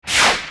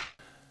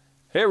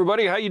Hey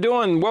everybody, how you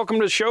doing? Welcome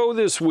to the show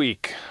this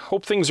week.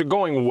 Hope things are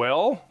going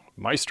well.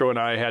 Maestro and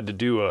I had to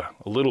do a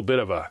little bit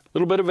of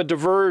a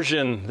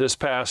diversion this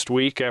past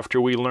week after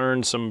we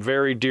learned some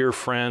very dear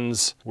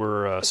friends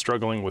were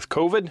struggling with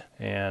COVID,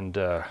 and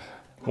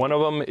one of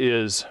them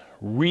is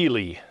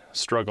really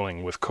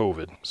struggling with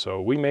COVID.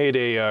 So we made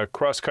a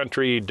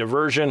cross-country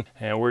diversion,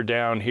 and we're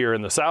down here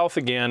in the south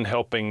again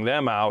helping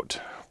them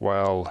out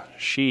while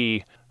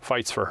she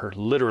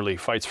literally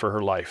fights for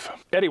her life.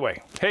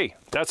 Anyway, hey,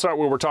 that's not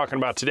what we're talking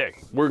about today.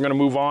 We're going to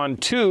move on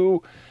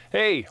to,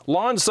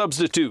 lawn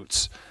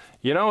substitutes.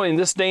 You know, in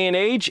this day and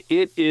age,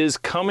 it is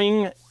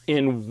coming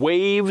in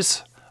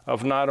waves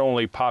of not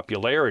only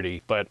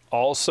popularity, but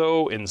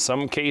also, in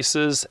some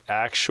cases,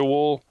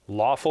 actual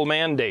lawful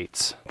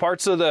mandates.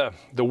 Parts of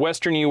the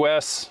western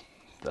U.S.,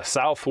 the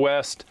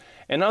Southwest,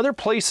 and other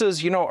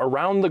places,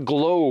 around the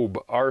globe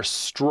are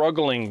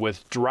struggling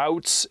with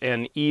droughts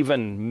and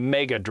even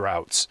mega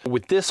droughts.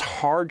 With this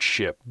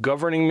hardship,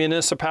 governing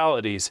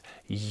municipalities,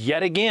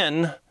 yet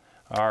again,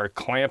 are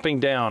clamping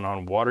down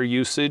on water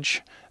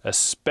usage,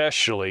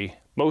 especially,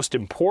 most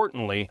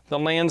importantly, the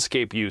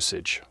landscape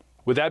usage.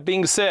 With that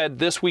being said,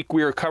 this week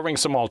we are covering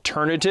some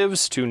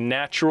alternatives to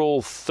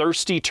natural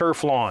thirsty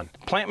turf lawn.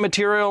 Plant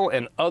material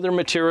and other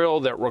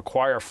material that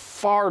require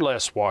far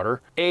less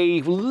water,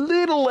 a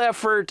little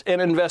effort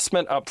and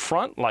investment up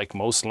front like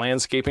most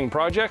landscaping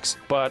projects,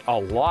 but a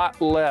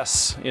lot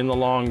less in the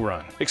long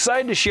run.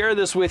 Excited to share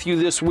this with you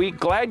this week.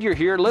 Glad you're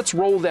here. Let's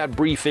roll that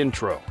brief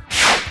intro.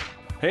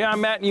 Hey, I'm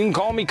Matt and you can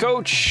call me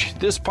Coach.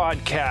 This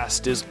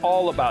podcast is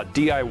all about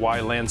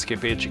DIY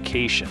landscape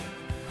education.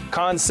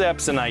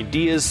 Concepts and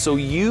ideas so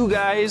you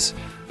guys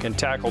can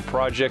tackle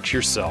projects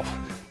yourself.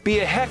 Be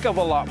a heck of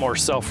a lot more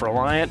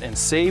self-reliant and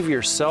save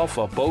yourself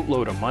a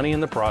boatload of money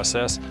in the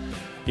process.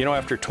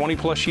 After 20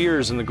 plus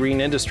years in the green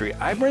industry,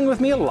 I bring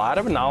with me a lot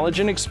of knowledge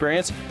and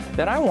experience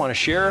that I want to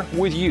share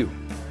with you,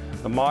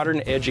 the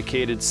modern,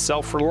 educated,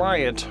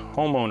 self-reliant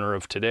homeowner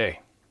of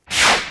today.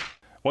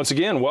 Once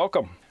again,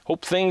 welcome.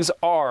 Hope things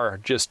are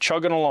just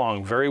chugging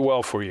along very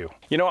well for you.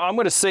 I'm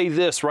going to say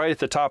this right at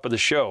the top of the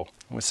show.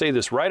 I'm going to say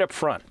this right up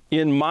front.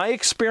 In my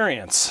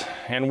experience,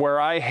 and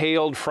where I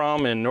hailed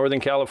from in Northern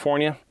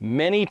California,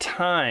 many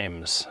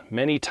times,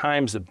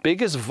 the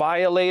biggest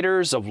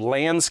violators of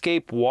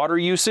landscape water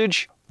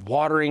usage,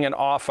 watering in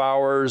off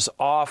hours,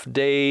 off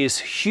days,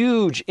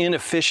 huge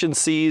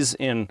inefficiencies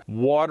in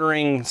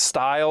watering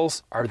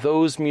styles, are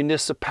those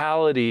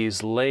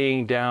municipalities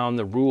laying down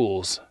the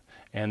rules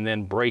and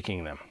then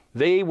breaking them.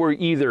 They were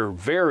either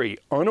very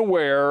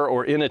unaware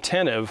or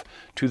inattentive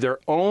to their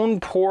own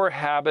poor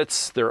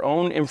habits, their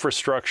own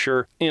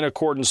infrastructure in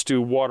accordance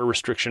to water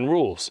restriction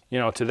rules.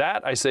 To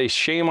that I say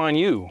shame on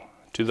you,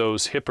 to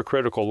those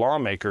hypocritical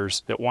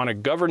lawmakers that want to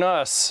govern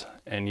us,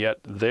 and yet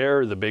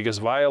they're the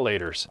biggest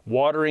violators.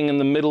 Watering in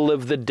the middle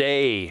of the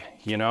day,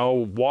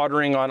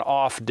 watering on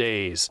off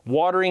days,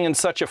 watering in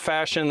such a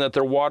fashion that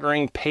they're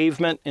watering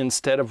pavement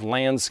instead of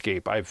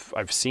landscape.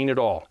 I've seen it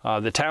all.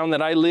 The town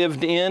that I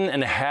lived in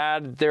and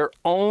had their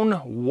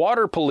own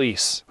water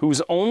police,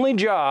 whose only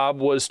job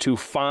was to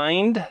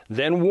find,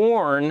 then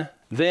warn,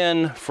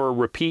 then, for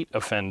repeat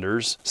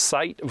offenders,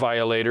 cite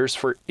violators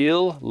for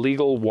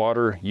illegal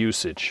water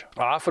usage.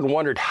 I often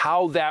wondered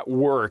how that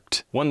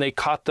worked when they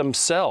caught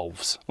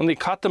themselves. When they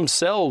caught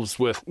themselves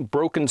with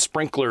broken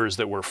sprinklers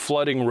that were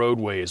flooding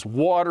roadways,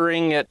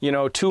 watering at,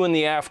 2 in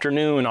the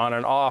afternoon on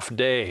an off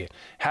day,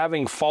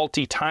 having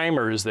faulty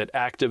timers that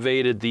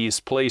activated these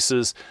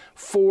places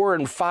 4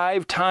 and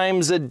 5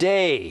 times a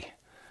day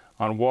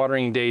on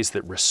watering days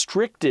that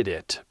restricted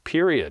it,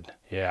 period.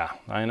 Yeah,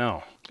 I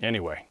know.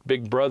 Anyway,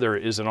 Big Brother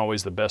isn't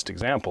always the best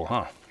example,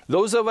 huh?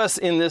 Those of us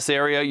in this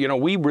area,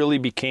 we really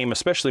became,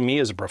 especially me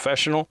as a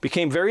professional,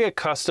 became very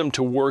accustomed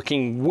to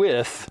working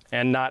with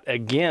and not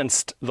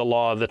against the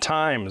law of the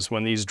times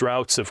when these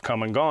droughts have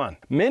come and gone.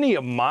 Many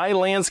of my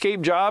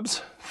landscape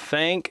jobs,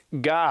 thank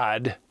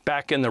God,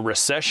 back in the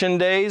recession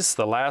days,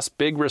 the last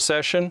big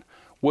recession,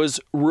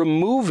 was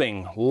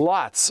removing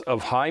lots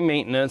of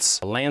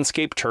high-maintenance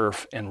landscape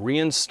turf and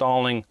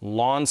reinstalling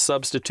lawn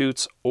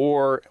substitutes,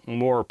 or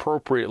more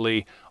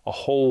appropriately, a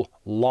whole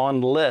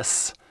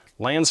lawnless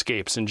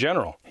landscapes in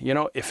general.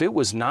 If it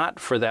was not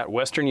for that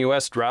western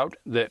U.S. drought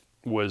that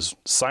was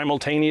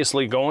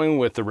simultaneously going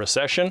with the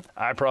recession,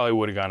 I probably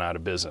would have gone out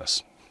of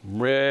business.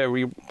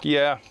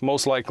 Yeah,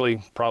 most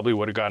likely probably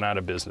would have gone out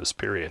of business,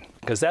 period.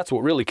 Because that's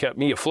what really kept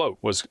me afloat,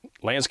 was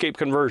landscape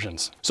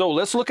conversions. So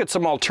let's look at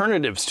some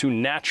alternatives to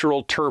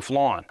natural turf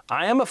lawn.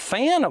 I am a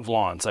fan of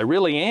lawns, I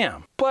really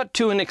am, but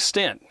to an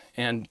extent,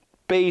 and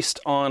based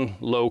on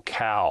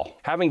locale.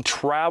 Having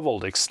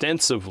traveled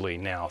extensively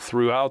now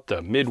throughout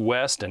the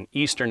Midwest and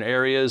eastern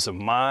areas of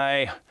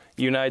my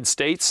United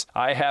States,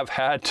 I have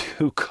had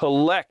to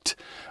collect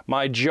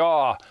my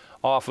jaw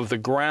off of the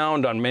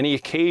ground on many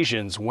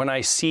occasions when I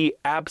see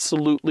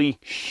absolutely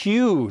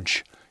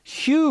huge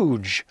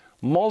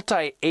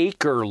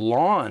multi-acre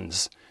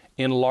lawns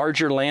in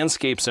larger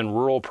landscapes and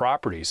rural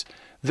properties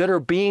that are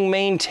being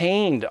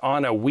maintained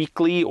on a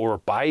weekly or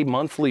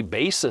bi-monthly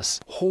basis.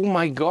 Oh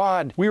my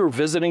God. We were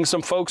visiting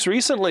some folks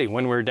recently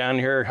when we were down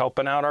here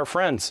helping out our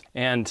friends,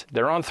 and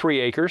they're on 3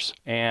 acres.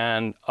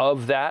 And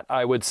of that,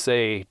 I would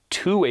say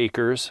 2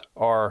 acres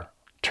are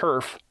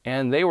turf,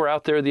 and they were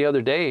out there the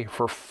other day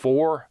for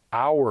 4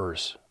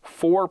 hours,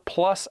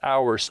 4+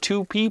 hours,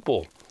 2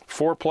 people.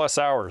 4+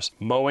 hours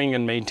mowing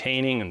and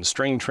maintaining and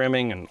string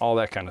trimming and all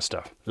that kind of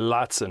stuff.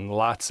 Lots and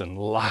lots and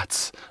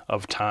lots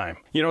of time.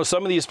 You know,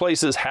 some of these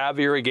places have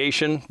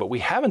irrigation, but we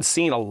haven't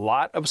seen a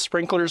lot of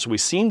sprinklers.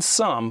 We've seen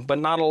some, but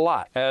not a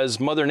lot, as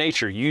Mother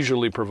Nature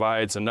usually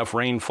provides enough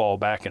rainfall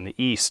back in the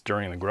east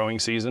during the growing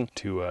season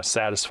to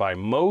satisfy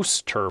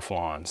most turf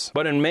lawns.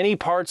 But in many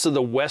parts of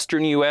the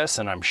western U.S.,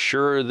 and I'm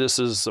sure this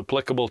is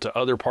applicable to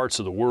other parts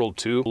of the world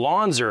too,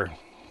 lawns are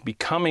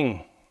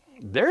becoming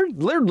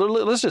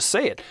let's just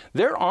say it,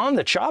 they're on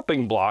the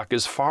chopping block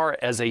as far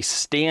as a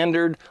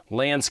standard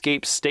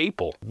landscape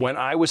staple. When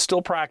I was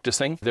still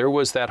practicing, there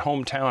was that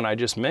hometown I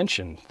just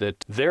mentioned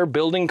that their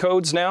building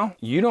codes now,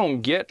 you don't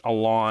get a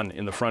lawn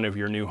in the front of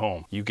your new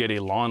home. You get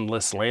a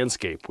lawnless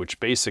landscape, which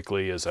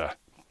basically is a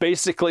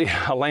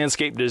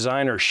landscape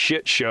designer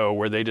shit show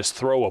where they just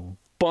throw a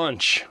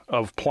bunch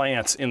of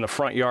plants in the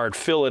front yard,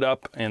 fill it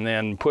up, and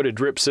then put a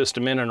drip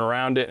system in and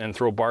around it and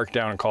throw bark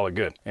down and call it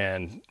good.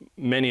 And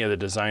many of the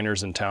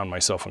designers in town,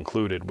 myself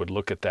included, would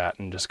look at that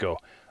and just go,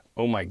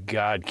 oh my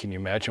God, can you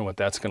imagine what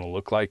that's going to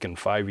look like in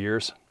 5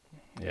 years?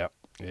 Yeah,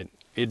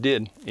 it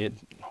did. It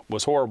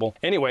was horrible.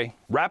 Anyway,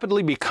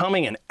 rapidly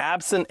becoming an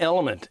absent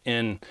element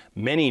in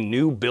many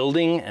new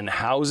building and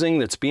housing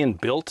that's being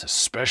built,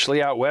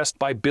 especially out west,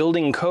 by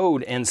building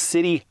code and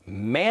city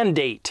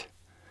mandate.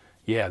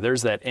 Yeah,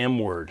 there's that M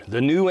word,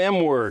 the new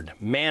M word,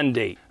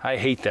 mandate. I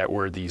hate that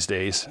word these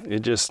days.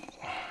 It just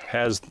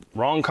has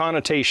wrong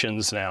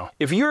connotations now.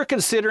 If you're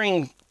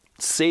considering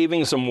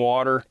saving some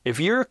water, if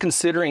you're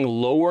considering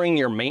lowering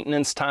your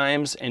maintenance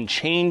times and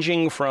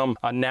changing from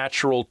a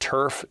natural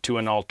turf to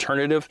an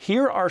alternative,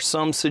 here are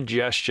some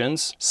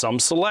suggestions, some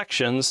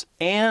selections,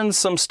 and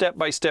some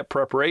step-by-step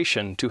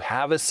preparation to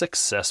have a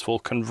successful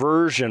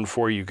conversion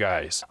for you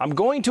guys. I'm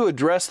going to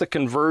address the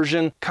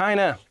conversion kind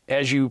of,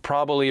 as you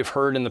probably have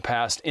heard in the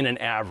past, in an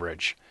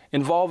average,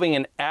 involving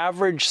an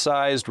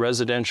average-sized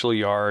residential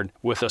yard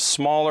with a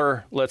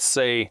smaller, let's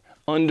say,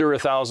 under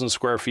 1,000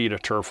 square feet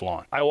of turf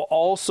lawn. I will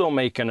also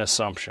make an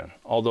assumption,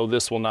 although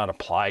this will not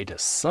apply to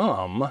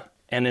some,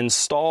 an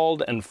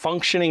installed and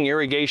functioning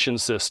irrigation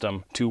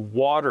system to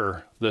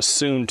water the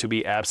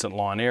soon-to-be absent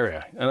lawn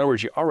area. In other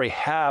words, you already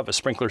have a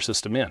sprinkler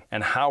system in,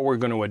 and how we're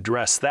going to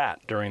address that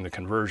during the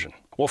conversion.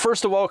 Well,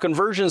 first of all,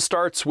 conversion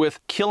starts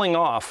with killing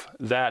off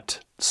that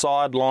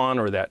sod lawn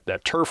or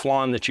that turf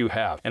lawn that you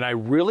have. And I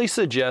really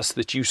suggest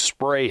that you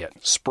spray it.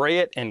 Spray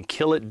it and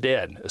kill it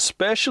dead,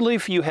 especially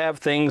if you have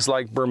things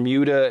like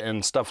Bermuda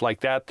and stuff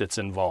like that that's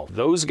involved.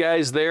 Those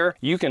guys there,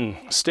 you can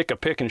stick a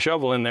pick and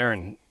shovel in there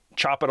and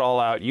chop it all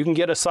out. You can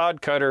get a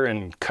sod cutter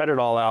and cut it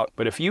all out.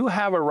 But if you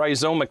have a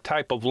rhizomic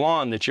type of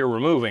lawn that you're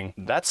removing,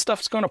 that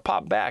stuff's going to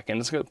pop back, and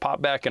it's going to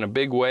pop back in a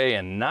big way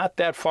and not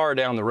that far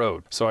down the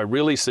road. So I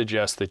really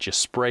suggest that you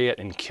spray it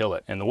and kill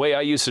it. And the way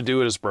I used to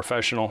do it as a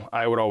professional,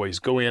 I would always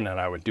go in and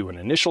I would do an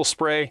initial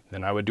spray,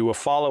 then I would do a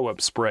follow-up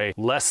spray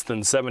less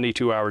than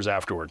 72 hours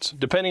afterwards,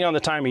 depending on the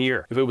time of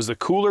year. If it was the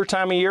cooler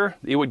time of year,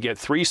 it would get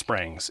 3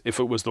 sprayings.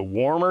 If it was the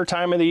warmer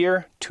time of the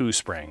year, 2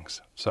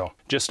 sprayings. So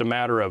just a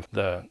matter of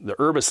the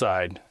herbicide.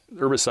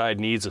 Herbicide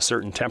needs a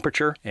certain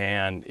temperature,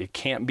 and it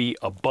can't be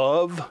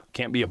above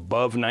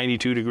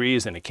 92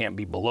 degrees, and it can't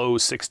be below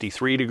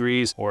 63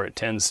 degrees, or it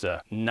tends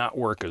to not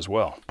work as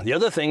well. The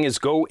other thing is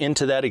go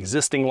into that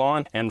existing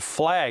lawn and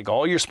flag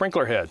all your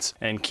sprinkler heads,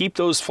 and keep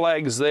those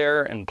flags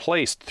there and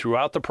placed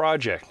throughout the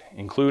project,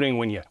 including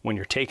when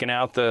you're taking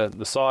out the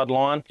sod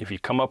lawn. If you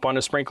come up on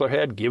a sprinkler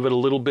head, give it a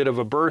little bit of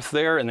a berth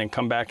there, and then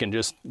come back and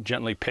just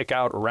gently pick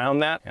out around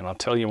that. And I'll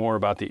tell you more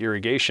about the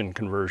irrigation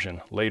conversion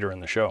later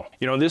in the show.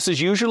 You know, this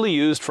is usually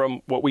used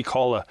from what we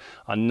call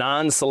a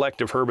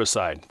non-selective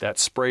herbicide, that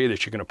spray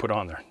that you're going to put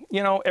on there.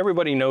 You know,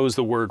 everybody knows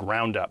the word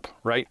Roundup,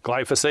 right?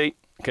 Glyphosate.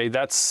 Okay,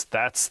 that's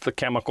the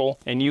chemical,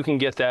 and you can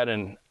get that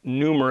in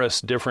numerous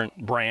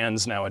different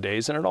brands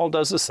nowadays, and it all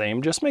does the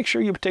same. Just make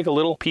sure you take a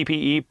little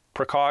PPE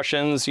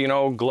precautions, you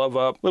know, glove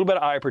up, a little bit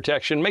of eye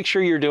protection. Make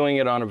sure you're doing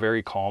it on a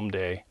very calm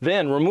day.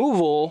 Then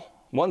removal,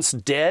 once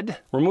dead,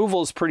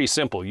 removal is pretty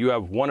simple. You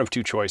have one of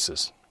 2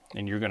 choices,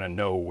 and you're going to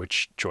know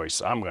which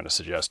choice I'm going to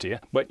suggest to you.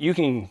 But you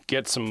can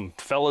get some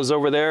fellas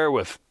over there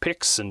with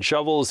picks and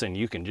shovels, and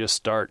you can just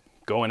start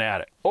going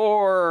at it.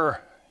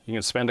 Or you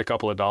can spend a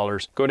couple of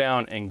dollars, go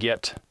down and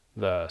get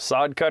the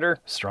sod cutter.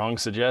 Strong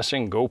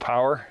suggestion, go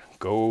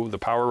the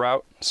power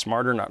route,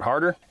 smarter, not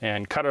harder,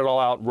 and cut it all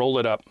out, roll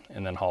it up,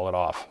 and then haul it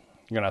off.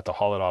 You're going to have to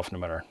haul it off no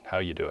matter how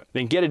you do it.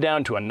 Then get it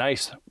down to a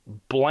nice,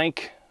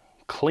 blank,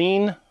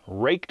 clean,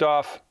 raked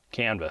off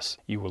canvas.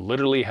 You will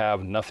literally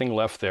have nothing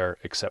left there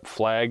except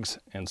flags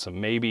and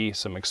maybe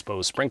some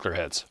exposed sprinkler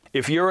heads.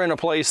 If you're in a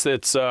place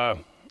that's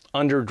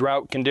under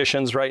drought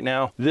conditions right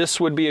now, this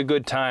would be a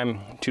good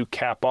time to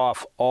cap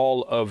off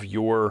all of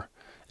your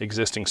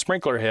existing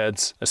sprinkler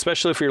heads,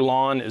 especially if your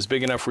lawn is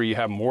big enough where you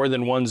have more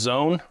than one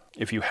zone.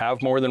 If you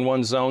have more than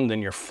one zone,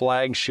 then your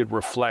flag should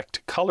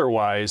reflect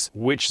color-wise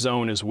which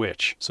zone is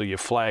which. So you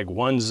flag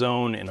one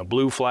zone in a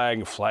blue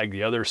flag, flag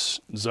the other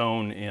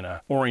zone in an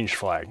orange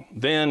flag.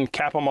 Then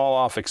cap them all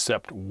off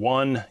except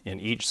one in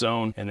each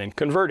zone, and then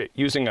convert it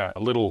using a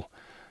little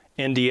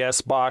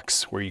NDS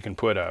box where you can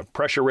put a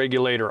pressure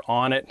regulator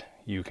on it.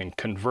 You can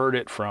convert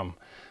it from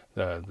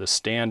the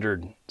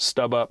standard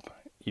stub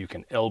up. You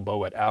can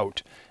elbow it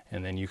out,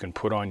 and then you can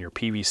put on your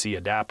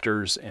PVC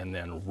adapters and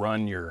then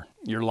run your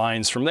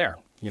lines from there.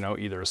 You know,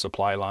 either a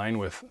supply line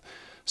with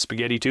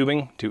spaghetti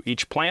tubing to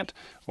each plant,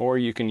 or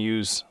you can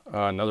use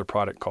another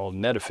product called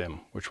Netafim,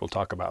 which we'll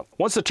talk about.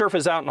 Once the turf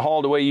is out and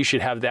hauled away, you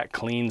should have that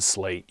clean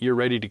slate. You're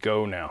ready to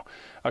go now.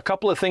 A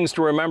couple of things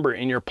to remember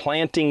in your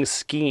planting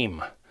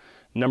scheme.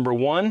 Number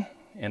one,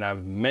 and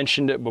I've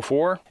mentioned it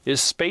before,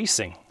 is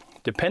spacing.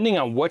 Depending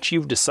on what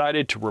you've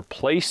decided to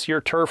replace your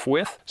turf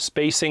with,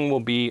 spacing will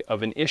be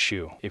of an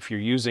issue. If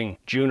you're using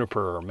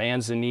juniper or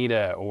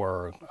manzanita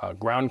or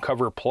ground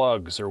cover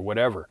plugs or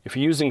whatever. If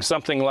you're using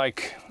something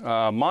like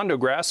mondo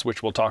grass,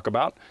 which we'll talk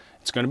about,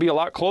 it's going to be a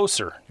lot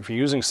closer. If you're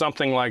using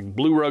something like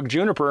blue rug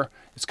juniper,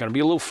 it's going to be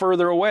a little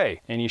further away,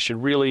 and you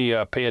should really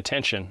pay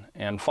attention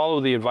and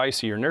follow the advice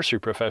of your nursery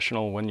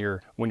professional when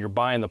you're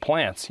buying the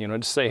plants. You know,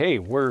 just say, hey,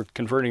 we're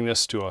converting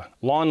this to a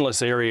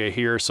lawnless area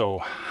here, so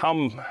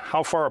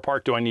how far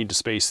apart do I need to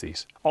space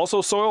these?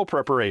 Also, soil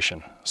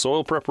preparation.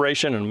 Soil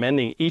preparation and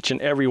mending each and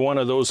every one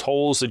of those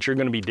holes that you're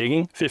going to be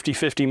digging.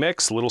 50-50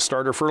 mix, a little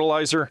starter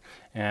fertilizer,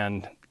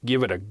 and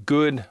give it a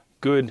good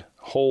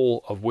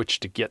hole of which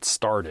to get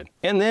started.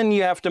 And then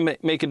you have to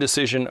make a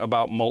decision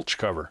about mulch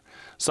cover.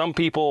 Some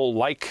people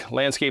like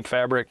landscape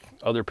fabric,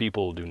 other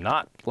people do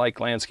not like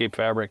landscape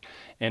fabric,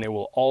 and it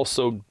will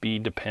also be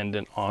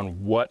dependent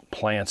on what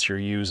plants you're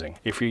using.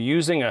 If you're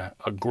using a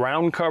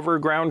ground cover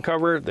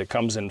that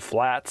comes in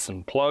flats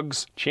and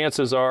plugs,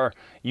 chances are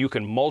you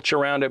can mulch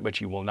around it, but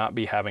you will not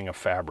be having a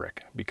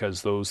fabric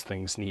because those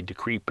things need to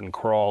creep and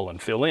crawl and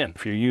fill in.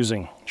 If you're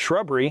using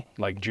shrubbery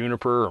like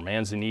juniper or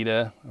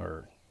manzanita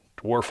or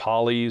dwarf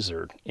hollies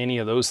or any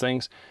of those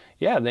things,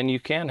 yeah, then you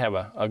can have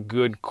a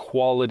good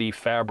quality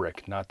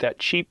fabric, not that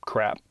cheap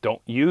crap.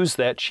 Don't use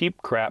that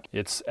cheap crap.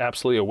 It's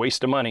absolutely a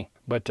waste of money.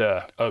 But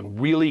a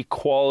really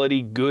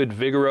quality, good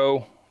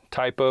Vigoro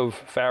type of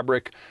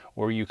fabric,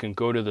 or you can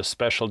go to the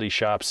specialty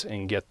shops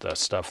and get the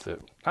stuff that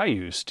I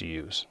used to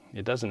use.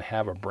 It doesn't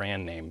have a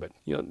brand name, but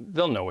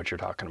they'll know what you're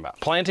talking about.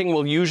 Planting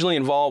will usually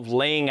involve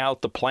laying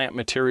out the plant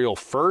material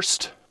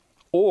first,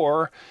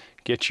 or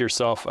get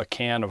yourself a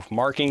can of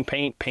marking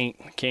paint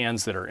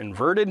cans that are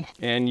inverted,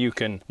 and you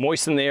can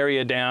moisten the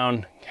area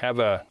down, have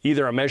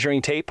either a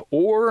measuring tape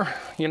or,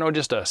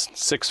 just a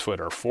 6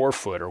 foot or 4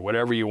 foot or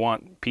whatever you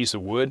want piece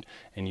of wood,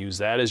 and use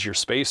that as your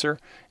spacer,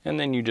 and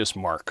then you just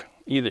mark.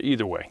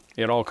 Either way,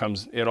 it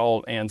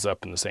all ends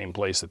up in the same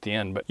place at the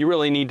end, but you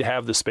really need to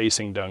have the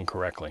spacing done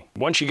correctly.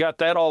 Once you got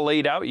that all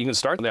laid out, you can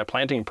start that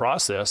planting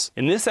process.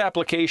 In this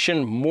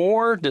application,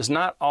 more does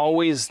not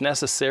always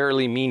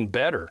necessarily mean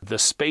better. The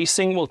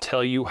spacing will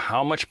tell you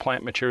how much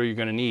plant material you're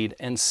going to need,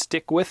 and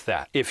stick with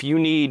that. If you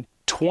need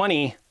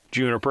 20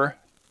 juniper,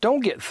 don't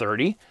get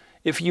 30.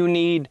 If you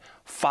need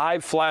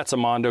 5 flats of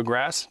mondo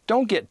grass,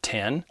 don't get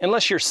 10.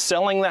 Unless you're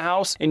selling the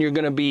house and you're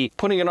going to be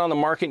putting it on the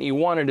market and you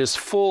want it as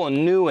full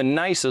and new and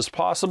nice as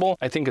possible,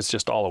 I think it's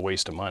just all a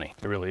waste of money.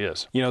 It really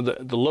is.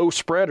 The low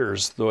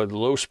spreaders, the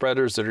low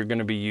spreaders that are going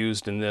to be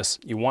used in this,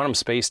 you want them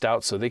spaced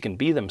out so they can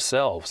be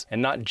themselves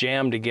and not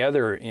jam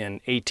together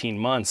in 18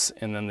 months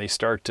and then they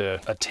start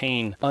to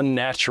attain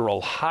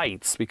unnatural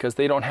heights because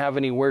they don't have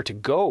anywhere to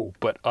go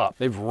but up.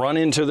 They've run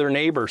into their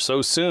neighbor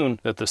so soon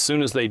that as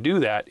soon as they do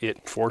that,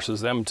 it forces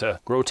them to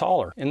grow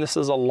taller. And this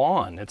is a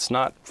lawn. It's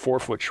not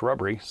 4-foot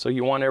shrubbery. So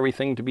you want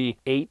everything to be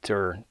 8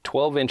 or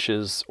 12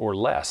 inches or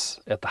less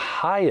at the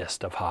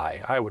highest of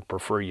high. I would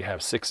prefer you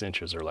have 6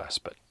 inches or less,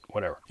 but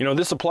whatever.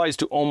 This applies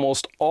to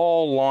almost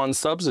all lawn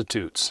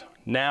substitutes.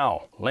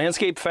 Now,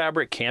 landscape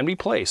fabric can be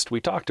placed. We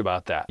talked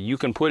about that. You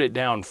can put it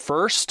down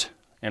first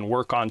and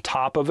work on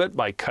top of it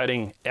by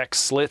cutting X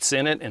slits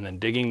in it and then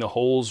digging the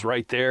holes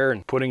right there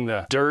and putting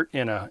the dirt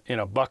in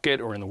a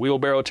bucket or in the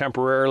wheelbarrow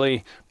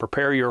temporarily.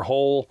 Prepare your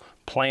hole,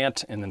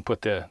 plant, and then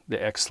put the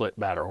X slit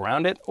batter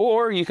around it.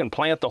 Or you can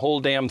plant the whole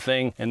damn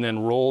thing and then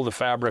roll the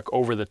fabric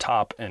over the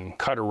top and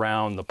cut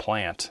around the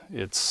plant.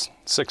 It's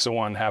 6 of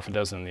one, half a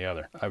dozen of the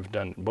other. I've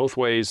done both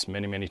ways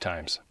many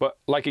times. But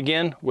like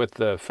again, with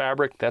the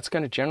fabric, that's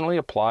going to generally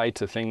apply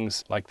to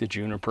things like the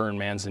juniper and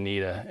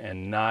manzanita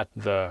and not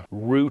the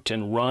root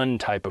and run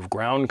type of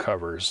ground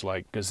covers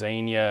like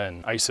gazania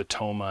and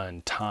isotoma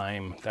and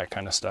thyme, that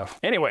kind of stuff.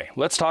 Anyway,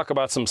 let's talk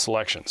about some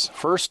selections.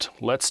 First,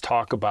 let's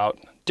talk about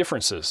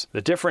differences.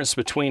 The difference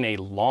between a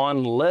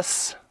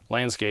lawnless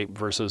landscape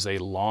versus a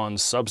lawn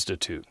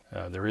substitute.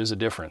 There is a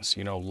difference.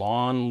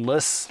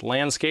 Lawnless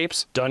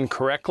landscapes done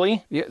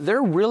correctly,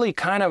 they're really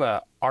kind of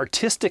a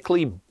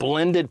artistically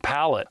blended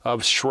palette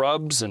of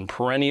shrubs and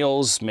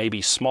perennials,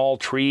 maybe small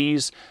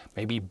trees,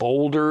 maybe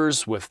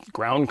boulders with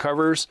ground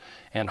covers,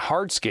 and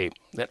hardscape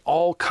that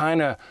all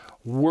kind of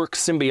work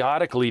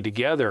symbiotically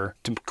together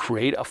to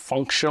create a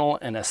functional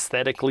and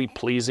aesthetically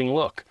pleasing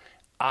look.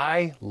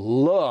 I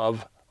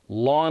love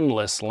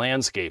lawnless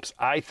landscapes.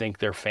 I think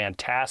they're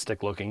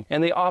fantastic looking,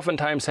 and they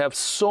oftentimes have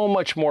so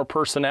much more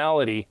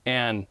personality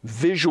and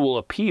visual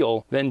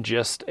appeal than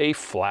just a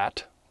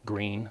flat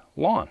green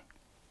lawn.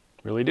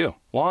 Really do.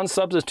 Lawn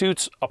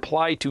substitutes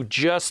apply to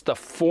just the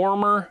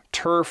former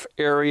turf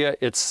area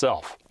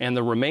itself, and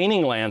the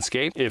remaining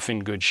landscape, if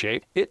in good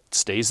shape, it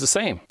stays the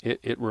same.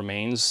 It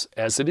remains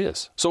as it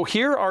is. So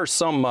here are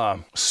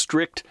some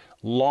strict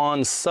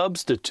lawn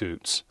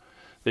substitutes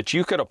that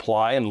you could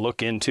apply and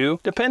look into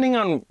depending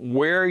on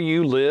where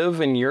you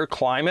live in your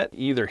climate,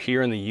 either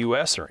here in the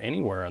US or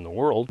anywhere in the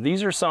world.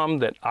 These are some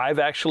that I've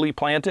actually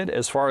planted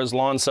as far as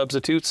lawn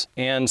substitutes,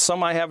 and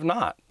some I have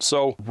not.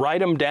 So write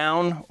them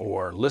down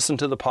or listen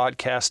to the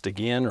podcast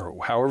again,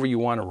 or however you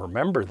want to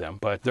remember them,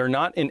 but they're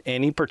not in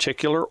any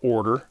particular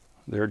order.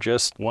 They're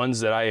just ones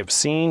that I have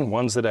seen,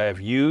 ones that I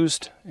have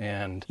used,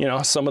 and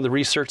some of the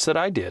research that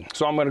I did.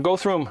 So I'm going to go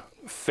through them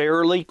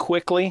fairly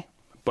quickly,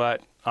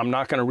 but I'm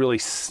not going to really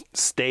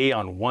stay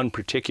on one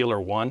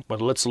particular one, but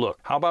let's look.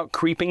 How about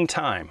creeping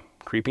thyme?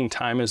 Creeping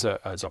thyme is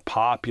a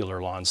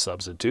popular lawn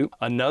substitute.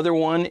 Another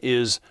one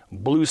is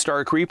blue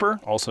star creeper,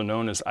 also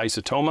known as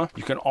isotoma.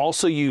 You can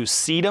also use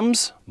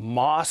sedums,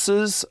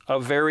 mosses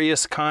of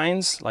various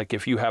kinds. Like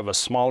if you have a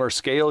smaller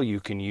scale,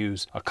 you can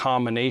use a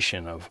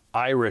combination of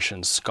Irish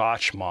and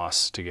Scotch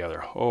moss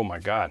together. Oh my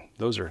God,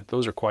 those are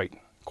quite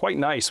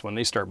nice when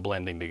they start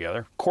blending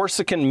together.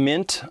 Corsican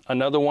mint,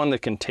 another one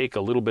that can take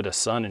a little bit of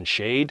sun and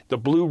shade. The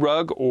blue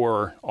rug,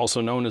 or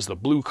also known as the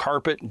blue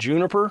carpet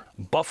juniper.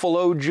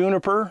 Buffalo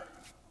juniper.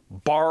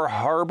 Bar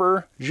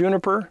Harbor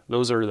juniper.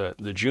 Those are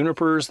the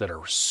junipers that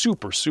are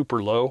super,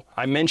 super low.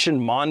 I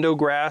mentioned mondo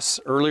grass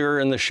earlier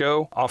in the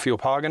show,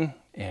 Ophiopogon.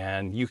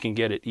 And you can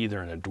get it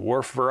either in a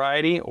dwarf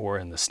variety or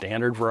in the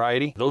standard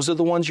variety. Those are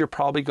the ones you're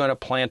probably going to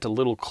plant a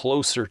little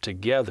closer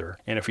together.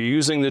 And if you're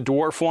using the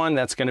dwarf one,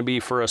 that's going to be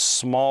for a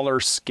smaller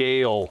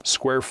scale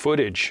square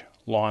footage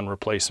lawn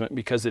replacement,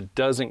 because it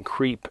doesn't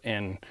creep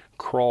and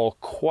crawl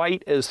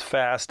quite as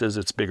fast as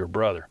its bigger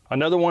brother.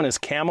 Another one is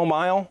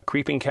chamomile,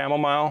 creeping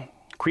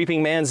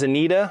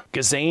manzanita,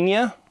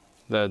 gazania,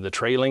 the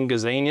trailing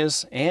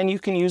gazanias, and you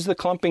can use the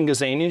clumping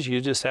gazanias. You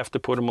just have to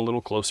put them a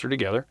little closer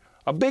together.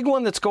 A big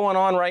one that's going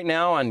on right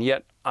now, and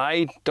yet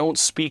I don't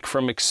speak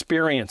from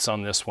experience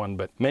on this one,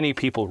 but many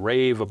people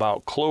rave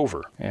about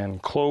clover.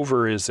 And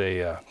clover is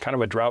a kind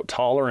of a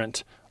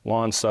drought-tolerant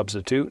lawn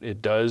substitute.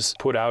 It does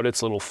put out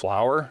its little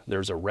flower.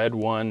 There's a red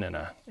one and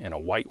a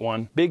white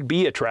one. Big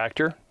bee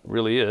attractor,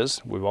 really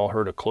is. We've all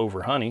heard of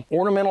clover honey.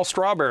 Ornamental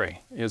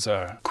strawberry is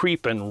a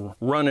creep and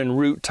run and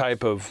root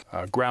type of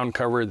ground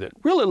cover that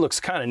really looks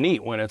kind of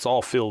neat when it's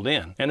all filled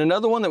in. And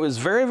another one that was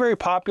very, very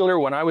popular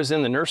when I was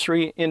in the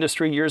nursery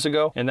industry years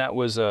ago, and that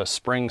was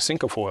spring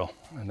cinquefoil,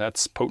 and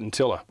that's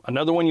potentilla.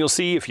 Another one you'll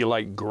see if you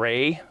like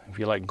gray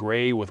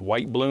with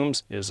white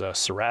blooms, is a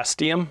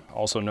cerastium,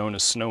 also known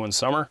as snow and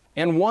summer.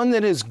 And one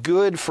that is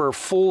good for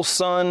full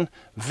sun,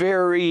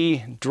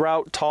 very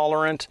drought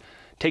tolerant,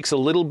 takes a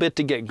little bit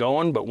to get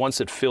going, but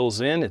once it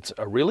fills in, it's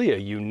really a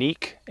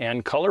unique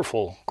and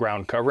colorful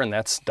ground cover, and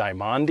that's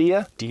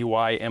Dymondia,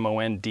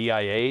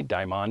 D-Y-M-O-N-D-I-A,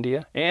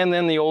 Dymondia. And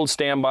then the old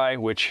standby,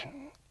 which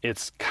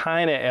it's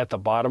kind of at the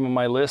bottom of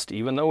my list,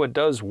 even though it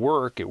does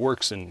work. It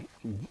works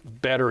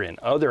better in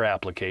other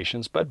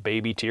applications, but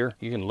baby tier,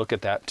 you can look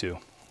at that too.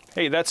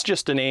 Hey, that's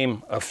just to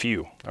name a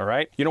few, all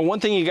right? One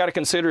thing you got to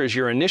consider is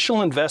your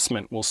initial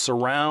investment will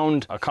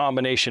surround a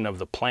combination of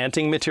the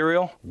planting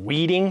material,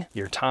 weeding,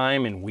 your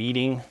time in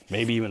weeding,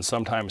 maybe even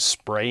sometimes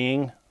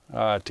spraying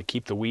to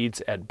keep the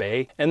weeds at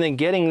bay, and then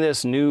getting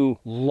this new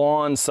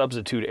lawn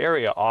substitute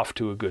area off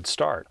to a good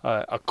start.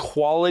 A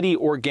quality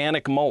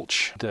organic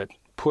mulch that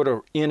put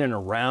in and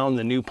around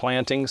the new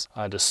plantings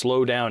to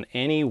slow down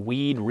any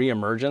weed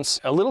reemergence.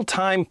 A little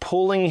time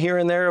pulling here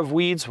and there of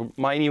weeds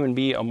might even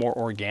be a more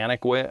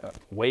organic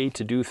way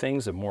to do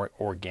things, a more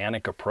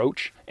organic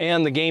approach.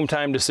 And the game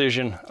time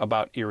decision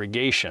about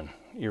irrigation.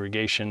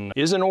 Irrigation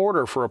is in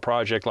order for a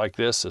project like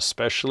this,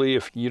 especially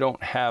if you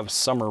don't have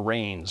summer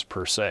rains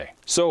per se.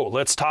 So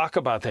let's talk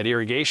about that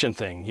irrigation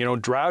thing.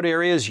 Drought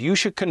areas, you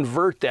should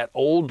convert that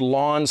old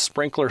lawn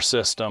sprinkler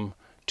system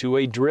to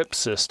a drip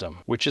system,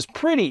 which is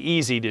pretty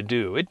easy to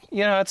do.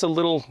 It's a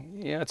little,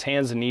 it's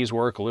hands and knees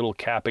work, a little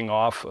capping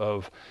off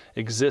of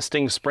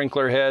existing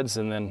sprinkler heads,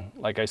 and then,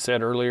 like I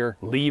said earlier,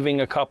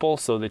 leaving a couple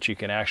so that you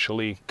can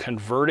actually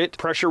convert it.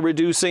 Pressure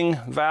reducing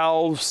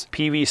valves,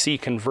 PVC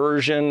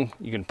conversion,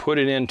 you can put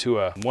it into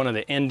one of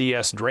the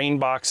NDS drain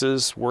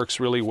boxes, works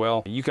really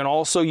well. You can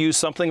also use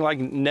something like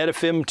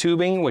Netafim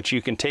tubing, which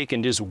you can take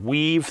and just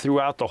weave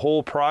throughout the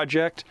whole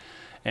project,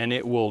 and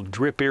it will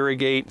drip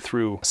irrigate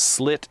through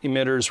slit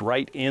emitters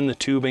right in the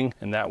tubing,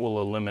 and that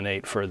will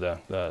eliminate for the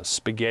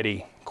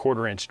spaghetti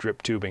 1/4-inch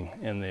drip tubing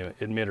in the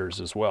emitters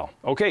as well.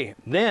 Okay,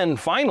 then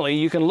finally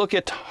you can look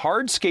at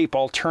hardscape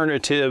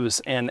alternatives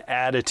and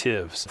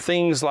additives.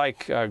 Things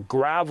like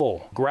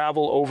gravel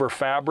over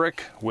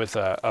fabric with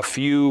a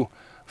few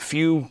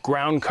few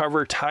ground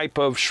cover type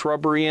of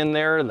shrubbery in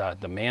there,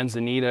 the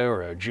manzanita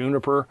or a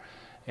juniper,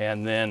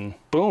 and then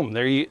boom,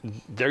 there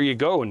you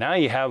go. Now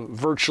you have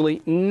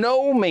virtually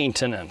no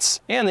maintenance.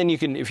 And then you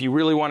can, if you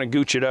really want to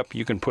gooch it up,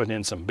 you can put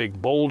in some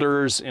big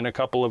boulders in a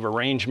couple of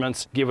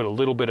arrangements, give it a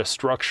little bit of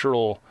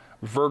structural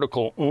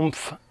vertical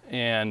oomph,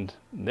 and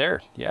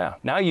there, yeah.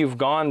 Now you've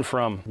gone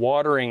from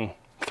watering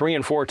 3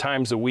 and 4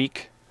 times a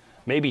week,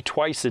 maybe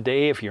twice a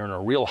day if you're in a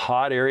real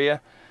hot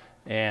area,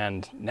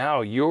 and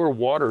now your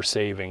water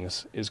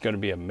savings is going to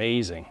be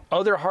amazing.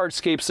 Other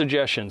hardscape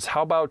suggestions,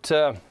 how about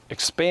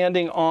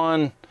expanding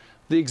on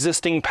the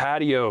existing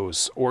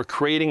patios or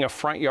creating a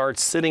front yard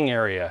sitting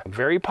area?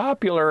 Very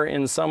popular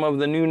in some of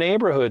the new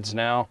neighborhoods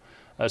now,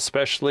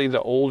 especially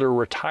the older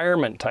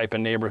retirement type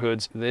of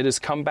neighborhoods. It has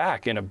come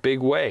back in a big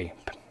way.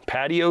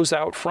 Patios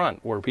out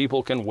front where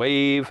people can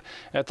wave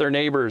at their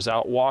neighbors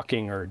out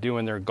walking or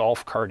doing their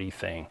golf carty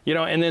thing.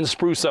 And then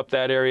spruce up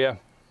that area,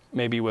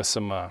 maybe with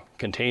some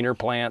container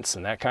plants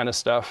and that kind of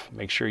stuff.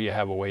 Make sure you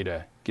have a way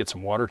to get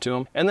some water to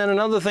them. And then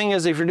another thing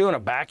is, if you're doing a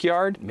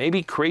backyard,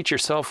 maybe create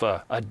yourself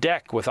a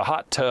deck with a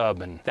hot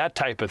tub and that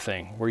type of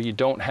thing, where you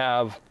don't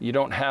have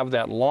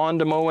that lawn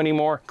to mow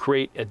anymore.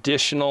 Create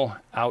additional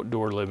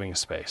outdoor living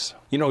space.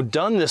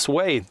 Done this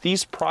way,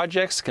 these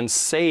projects can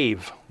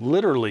save,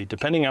 literally,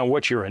 depending on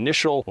what your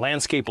initial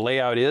landscape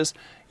layout is,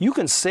 you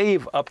can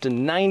save up to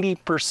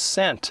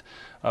 90%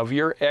 of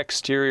your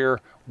exterior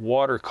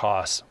water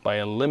costs by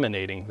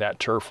eliminating that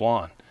turf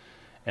lawn.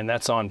 And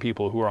that's on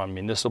people who are on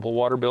municipal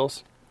water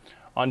bills.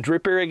 On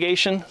drip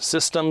irrigation,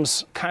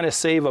 systems kind of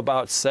save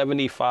about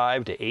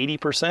 75 to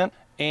 80%.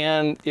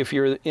 And if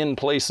you're in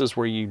places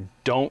where you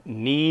don't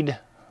need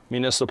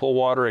municipal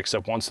water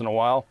except once in a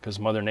while because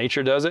Mother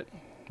Nature does it,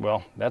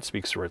 well, that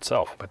speaks for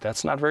itself. But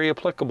that's not very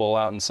applicable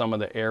out in some of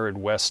the arid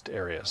west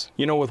areas.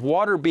 With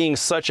water being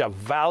such a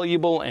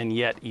valuable and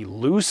yet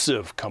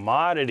elusive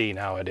commodity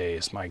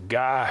nowadays, my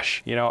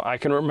gosh, I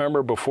can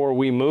remember before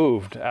we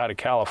moved out of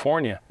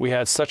California, we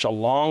had such a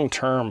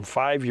long-term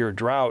 5-year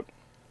drought.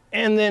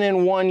 And then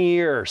in 1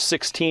 year,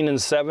 16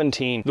 and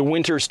 17, the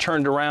winters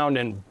turned around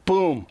and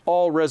boom,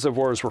 all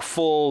reservoirs were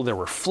full. There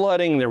were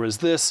flooding, there was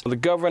this. The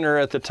governor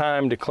at the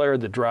time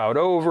declared the drought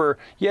over.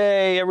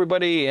 Yay,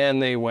 everybody.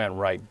 And they went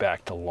right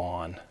back to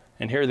lawn.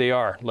 And here they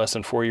are, less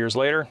than 4 years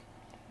later.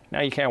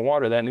 Now you can't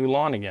water that new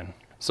lawn again.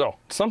 So,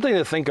 something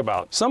to think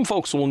about. Some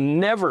folks will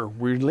never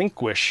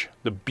relinquish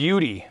the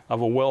beauty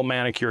of a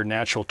well-manicured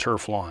natural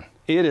turf lawn.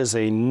 It is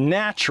a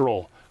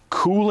natural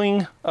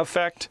cooling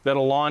effect that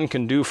a lawn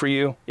can do for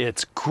you.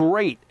 It's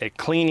great at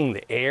cleaning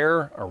the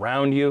air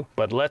around you,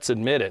 but let's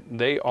admit it,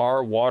 they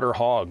are water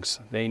hogs.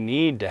 They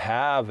need to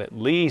have at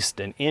least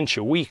an inch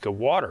a week of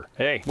water.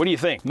 Hey, what do you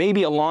think?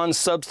 Maybe a lawn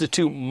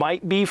substitute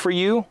might be for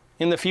you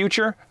in the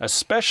future,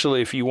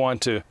 especially if you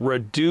want to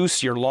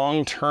reduce your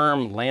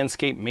long-term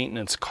landscape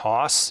maintenance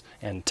costs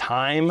and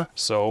time.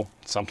 So,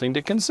 something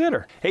to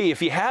consider. Hey,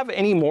 if you have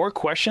any more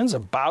questions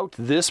about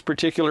this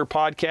particular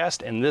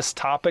podcast and this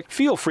topic,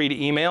 feel free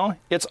to email.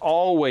 It's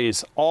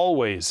always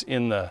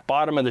in the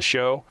bottom of the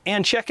show.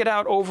 And check it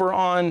out over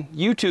on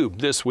YouTube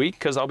this week,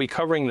 because I'll be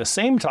covering the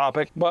same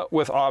topic, but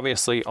with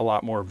obviously a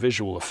lot more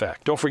visual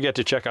effect. Don't forget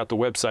to check out the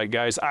website,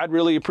 guys. I'd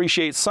really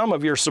appreciate some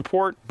of your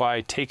support by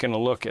taking a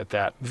look at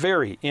that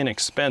very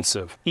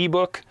inexpensive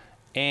ebook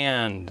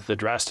and the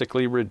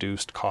drastically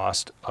reduced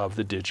cost of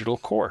the digital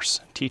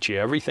course. Teach you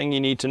everything you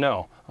need to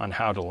know on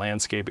how to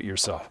landscape it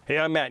yourself. Hey,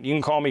 I'm Matt. You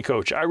can call me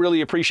Coach. I really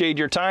appreciate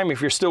your time.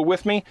 If you're still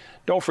with me,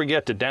 don't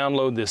forget to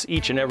download this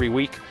each and every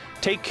week.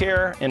 Take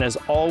care, and as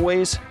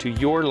always, to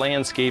your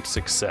landscape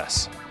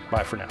success.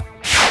 Bye for now.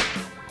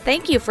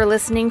 Thank you for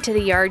listening to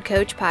the Yard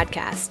Coach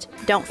podcast.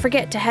 Don't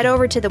forget to head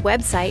over to the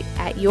website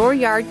at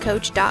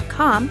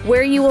youryardcoach.com,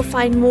 where you will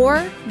find more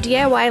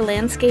DIY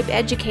landscape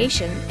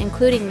education,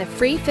 including the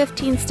free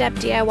 15-step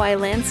DIY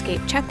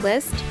landscape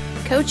checklist,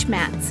 Coach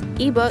Matt's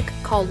ebook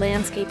called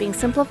Landscaping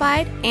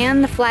Simplified,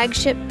 and the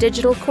flagship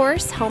digital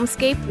course,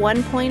 Homescape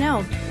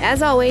 1.0.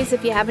 As always,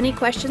 if you have any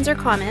questions or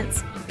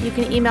comments, you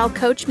can email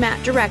Coach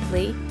Matt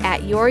directly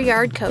at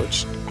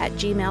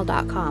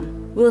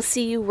youryardcoach@gmail.com. We'll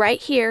see you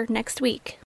right here next week.